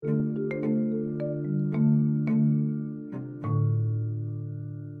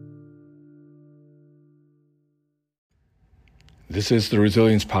This is the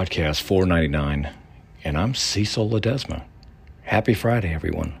Resilience Podcast 499, and I'm Cecil Ledesma. Happy Friday,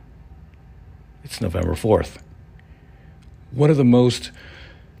 everyone. It's November 4th. One of the most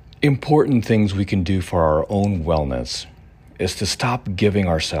important things we can do for our own wellness is to stop giving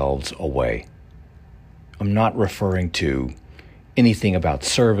ourselves away. I'm not referring to anything about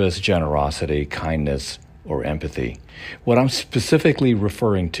service, generosity, kindness, or empathy. What I'm specifically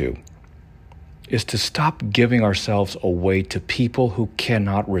referring to is to stop giving ourselves away to people who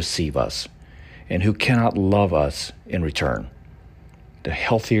cannot receive us and who cannot love us in return. The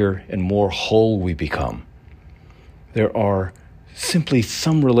healthier and more whole we become. There are simply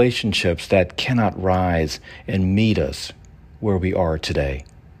some relationships that cannot rise and meet us where we are today,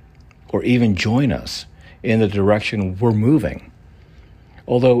 or even join us in the direction we're moving.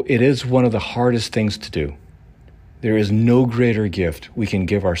 Although it is one of the hardest things to do, there is no greater gift we can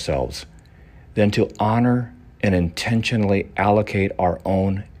give ourselves than to honor and intentionally allocate our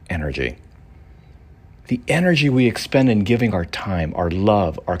own energy. The energy we expend in giving our time, our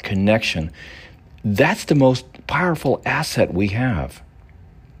love, our connection, that's the most powerful asset we have.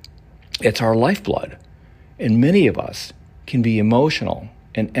 It's our lifeblood, and many of us can be emotional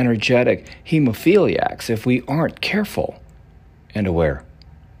and energetic hemophiliacs if we aren't careful and aware.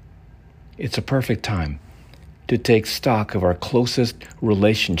 It's a perfect time to take stock of our closest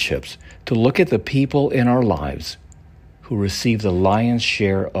relationships, to look at the people in our lives who receive the lion's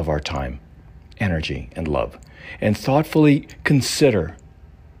share of our time, energy, and love, and thoughtfully consider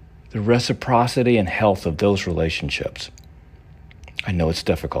the reciprocity and health of those relationships. I know it's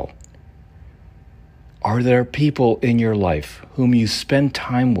difficult. Are there people in your life whom you spend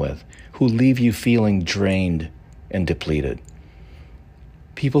time with who leave you feeling drained and depleted?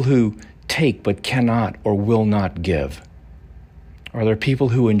 People who take but cannot or will not give? Are there people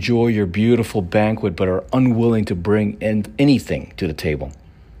who enjoy your beautiful banquet but are unwilling to bring in anything to the table?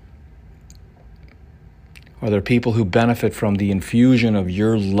 Are there people who benefit from the infusion of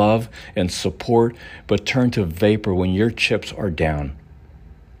your love and support but turn to vapor when your chips are down?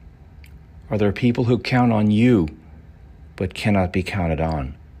 Are there people who count on you but cannot be counted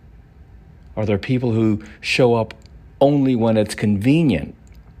on? Are there people who show up only when it's convenient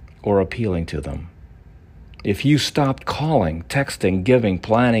or appealing to them? If you stopped calling, texting, giving,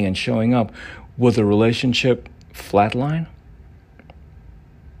 planning, and showing up, will the relationship flatline?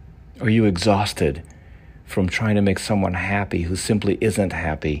 Are you exhausted from trying to make someone happy who simply isn't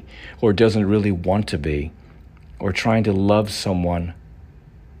happy or doesn't really want to be, or trying to love someone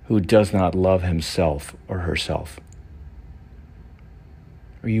who does not love himself or herself?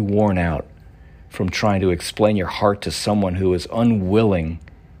 Are you worn out from trying to explain your heart to someone who is unwilling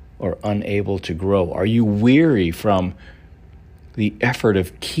or unable to grow? Are you weary from the effort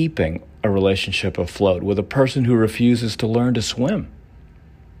of keeping a relationship afloat with a person who refuses to learn to swim?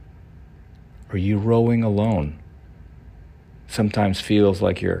 Are you rowing alone? Sometimes feels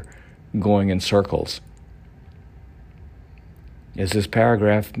like you're going in circles. Is this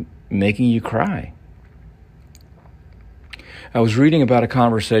paragraph making you cry? I was reading about a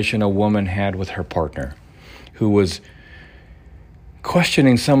conversation a woman had with her partner who was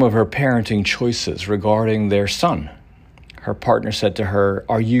questioning some of her parenting choices regarding their son. Her partner said to her,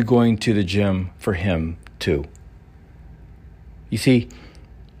 "Are you going to the gym for him too?" You see,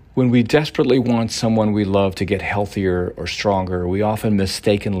 when we desperately want someone we love to get healthier or stronger, we often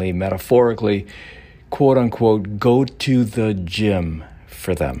mistakenly, metaphorically, quote unquote, go to the gym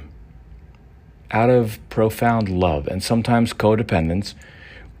for them. Out of profound love and sometimes codependence,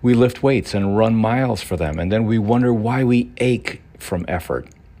 we lift weights and run miles for them, and then we wonder why we ache from effort.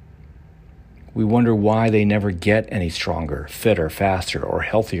 We wonder why they never get any stronger, fitter, faster, or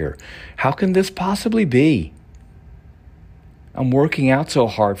healthier. How can this possibly be? I'm working out so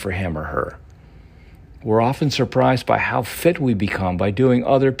hard for him or her. We're often surprised by how fit we become by doing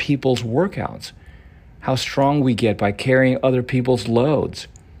other people's workouts, how strong we get by carrying other people's loads,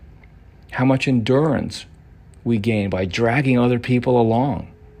 how much endurance we gain by dragging other people along,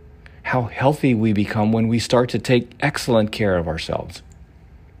 how healthy we become when we start to take excellent care of ourselves.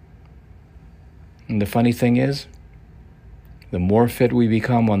 And the funny thing is, the more fit we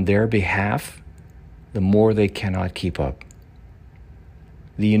become on their behalf, the more they cannot keep up.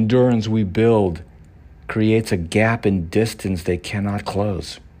 The endurance we build creates a gap in distance they cannot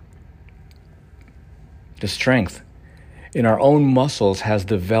close. The strength in our own muscles has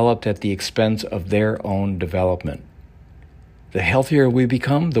developed at the expense of their own development. The healthier we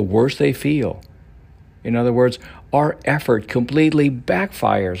become, the worse they feel. In other words, our effort completely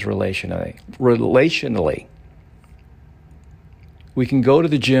backfires relationally. We can go to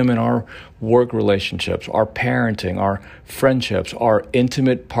the gym in our work relationships, our parenting, our friendships, our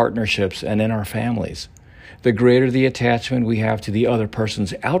intimate partnerships, and in our families. The greater the attachment we have to the other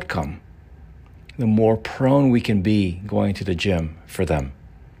person's outcome, the more prone we can be going to the gym for them.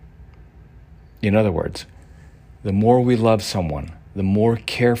 In other words, the more we love someone, the more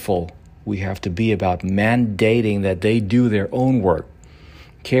careful we have to be about mandating that they do their own work,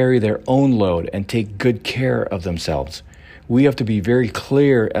 carry their own load, and take good care of themselves. We have to be very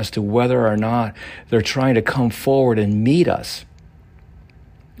clear as to whether or not they're trying to come forward and meet us,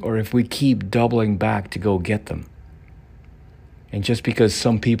 or if we keep doubling back to go get them. And just because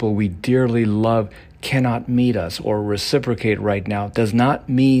some people we dearly love cannot meet us or reciprocate right now does not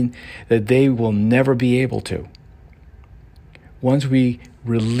mean that they will never be able to. Once we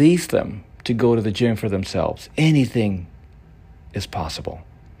release them to go to the gym for themselves, anything is possible.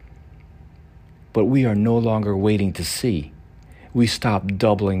 But we are no longer waiting to see. We stop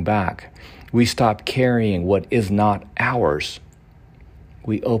doubling back. We stop carrying what is not ours.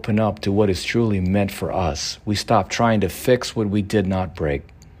 We open up to what is truly meant for us. We stop trying to fix what we did not break.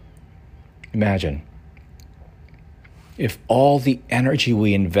 Imagine if all the energy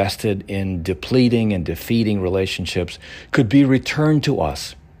we invested in depleting and defeating relationships could be returned to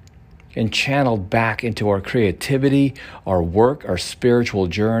us and channeled back into our creativity, our work, our spiritual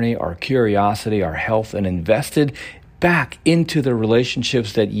journey, our curiosity, our health, and invested back into the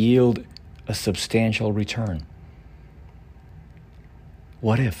relationships that yield a substantial return.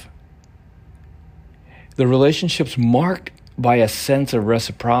 What if? The relationships marked by a sense of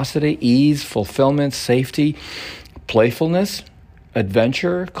reciprocity, ease, fulfillment, safety, playfulness,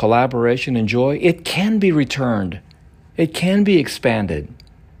 adventure, collaboration, and joy, it can be returned. It can be expanded.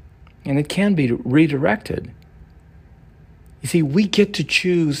 And it can be redirected. You see, we get to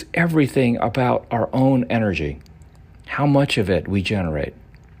choose everything about our own energy, how much of it we generate,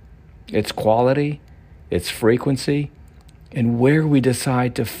 its quality, its frequency, and where we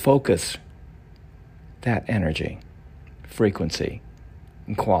decide to focus that energy, frequency,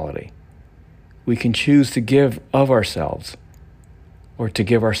 and quality. We can choose to give of ourselves or to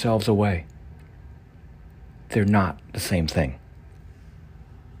give ourselves away. They're not the same thing.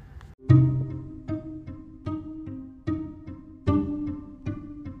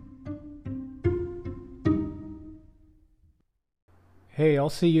 Hey, I'll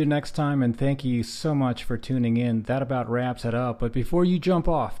see you next time, and thank you so much for tuning in. That about wraps it up. But before you jump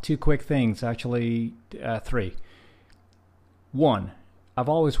off, two quick things, actually three. One, I've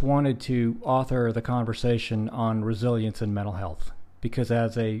always wanted to author the conversation on resilience and mental health, because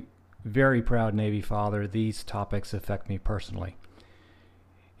as a very proud Navy father, these topics affect me personally.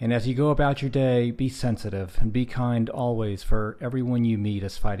 And as you go about your day, be sensitive and be kind always, for everyone you meet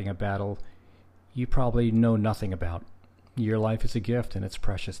is fighting a battle you probably know nothing about. Your life is a gift, and it's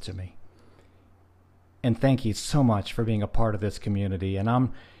precious to me. And thank you so much for being a part of this community. And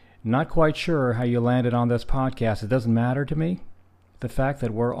I'm not quite sure how you landed on this podcast. It doesn't matter to me. The fact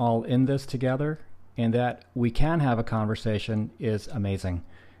that we're all in this together and that we can have a conversation is amazing.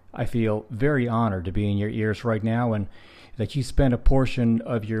 I feel very honored to be in your ears right now, and that you spend a portion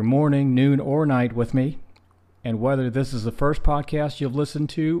of your morning, noon, or night with me. And whether this is the first podcast you've listened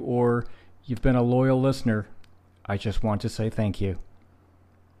to or you've been a loyal listener, I just want to say thank you.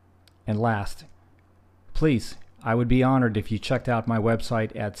 And last, please, I would be honored if you checked out my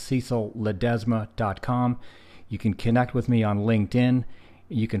website at cecilledesma.com. You can connect with me on LinkedIn.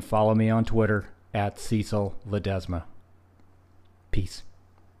 You can follow me on Twitter at Cecil Ledesma. Peace.